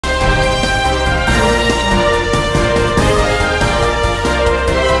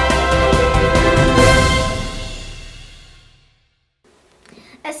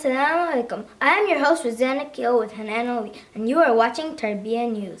Assalamu alaikum. I am your host Rosanna Keel with Hanan Ali, and you are watching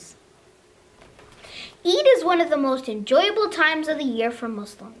Tarbiyah News. Eid is one of the most enjoyable times of the year for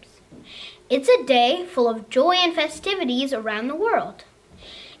Muslims. It's a day full of joy and festivities around the world.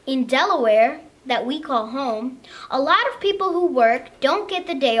 In Delaware, that we call home, a lot of people who work don't get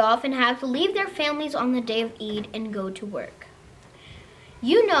the day off and have to leave their families on the day of Eid and go to work.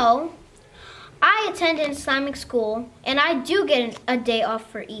 You know, I attend an Islamic school and I do get a day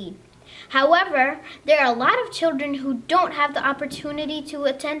off for Eid. However, there are a lot of children who don't have the opportunity to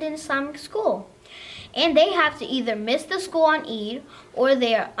attend an Islamic school, and they have to either miss the school on Eid or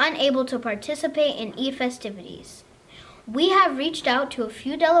they are unable to participate in Eid festivities. We have reached out to a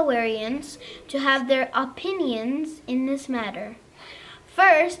few Delawareans to have their opinions in this matter.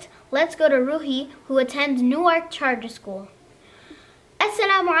 First, let's go to Ruhi, who attends Newark Charter School.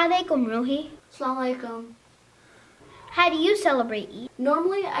 Assalamu alaikum, Ruhi. Assalamu alaikum. How do you celebrate Eid?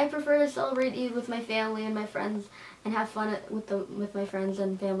 Normally, I prefer to celebrate Eid with my family and my friends and have fun with my friends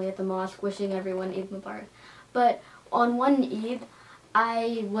and family at the mosque, wishing everyone Eid Mubarak. But on one Eid,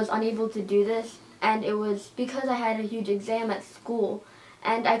 I was unable to do this, and it was because I had a huge exam at school,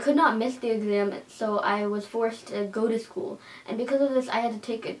 and I could not miss the exam, so I was forced to go to school. And because of this, I had to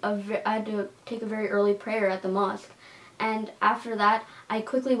take a very early prayer at the mosque. And after that, I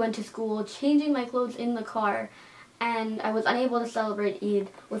quickly went to school, changing my clothes in the car, and I was unable to celebrate Eid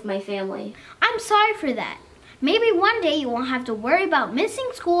with my family. I'm sorry for that. Maybe one day you won't have to worry about missing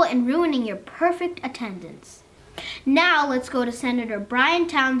school and ruining your perfect attendance. Now let's go to Senator Brian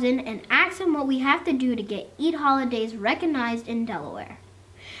Townsend and ask him what we have to do to get Eid holidays recognized in Delaware.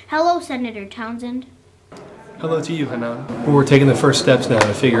 Hello, Senator Townsend. Hello to you, Hanan. We're taking the first steps now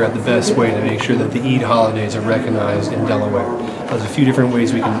to figure out the best way to make sure that the Eid holidays are recognized in Delaware. There's a few different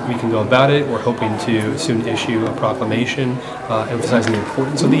ways we can go about it. We're hoping to soon issue a proclamation emphasizing the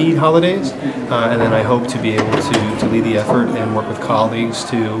importance of the Eid holidays, and then I hope to be able to lead the effort and work with colleagues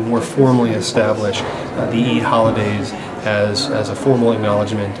to more formally establish the Eid holidays as a formal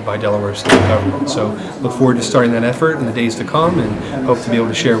acknowledgement by Delaware State government. So look forward to starting that effort in the days to come and hope to be able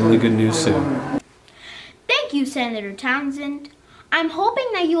to share really good news soon. Thank you, Senator Townsend. I'm hoping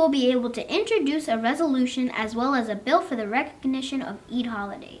that you will be able to introduce a resolution as well as a bill for the recognition of Eid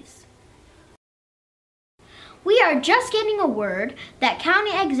holidays. We are just getting a word that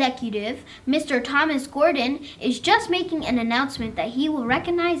County Executive Mr. Thomas Gordon is just making an announcement that he will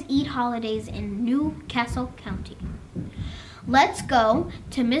recognize Eid holidays in Newcastle County. Let's go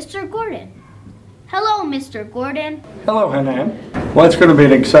to Mr. Gordon. Hello, Mr. Gordon. Hello, Hanan. Well, it's going to be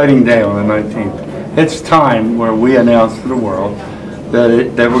an exciting day on the 19th. It's time where we announce to the world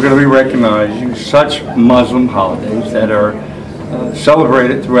that we're going to be recognizing such Muslim holidays that are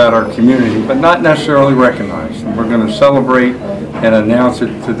celebrated throughout our community, but not necessarily recognized. And we're going to celebrate and announce it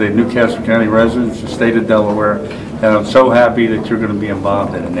to the Newcastle County residents, the state of Delaware, and I'm so happy that you're going to be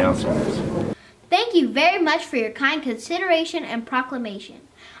involved in announcing this. Thank you very much for your kind consideration and proclamation.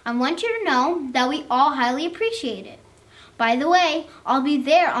 I want you to know that we all highly appreciate it. By the way, I'll be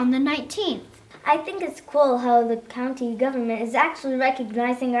there on the 19th. I think it's cool how the county government is actually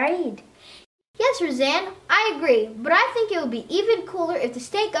recognizing our Eid. Yes, Roseanne, I agree, but I think it would be even cooler if the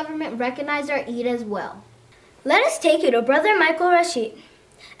state government recognized our Eid as well. Let us take you to Brother Michael Rashid.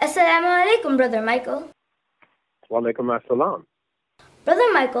 Assalamu alaikum, Brother Michael. Wa alaikum assalam.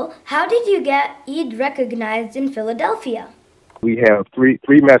 Brother Michael, how did you get Eid recognized in Philadelphia? We have three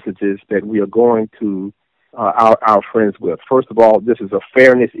messages that we are going to our friends with. First of all, this is a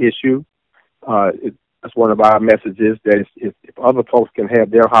fairness issue. That's one of our messages, that if other folks can have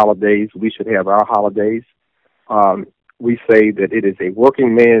their holidays, we should have our holidays. We say that it is a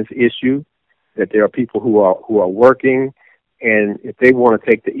working man's issue, that there are people who are working, and if they want to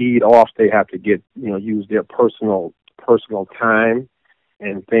take the Eid off, they have to use their personal time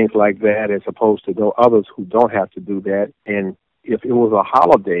and things like that, as opposed to those others who don't have to do that. And if it was a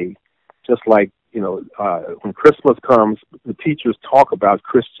holiday, just like when Christmas comes, the teachers talk about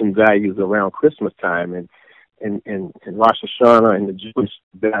Christian values around Christmas time and Rosh Hashanah and the Jewish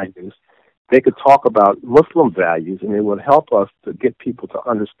values. They could talk about Muslim values, and it would help us to get people to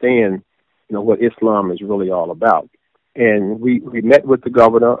understand, what Islam is really all about. And we met with the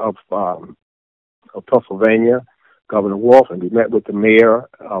governor of Pennsylvania, Governor Wolf, and we met with the mayor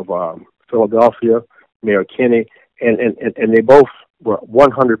of Philadelphia, Mayor Kinney, and they both were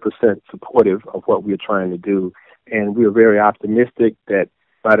 100% supportive of what we're trying to do, and we are very optimistic that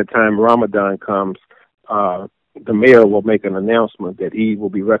by the time Ramadan comes, the mayor will make an announcement that Eid will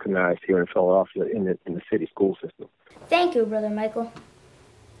be recognized here in Philadelphia in the city school system. Thank you, Brother Michael.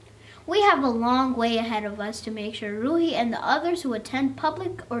 We have a long way ahead of us to make sure Ruhi and the others who attend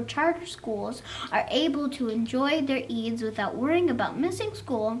public or charter schools are able to enjoy their Eids without worrying about missing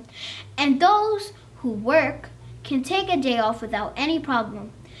school, and those who work can take a day off without any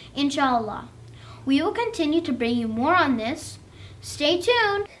problem, inshallah. We will continue to bring you more on this. Stay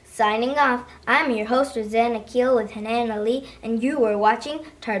tuned. Signing off, I'm your host, Rosanna Keel with Hanan Ali, and you were watching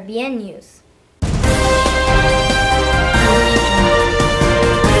Tarbiyah News.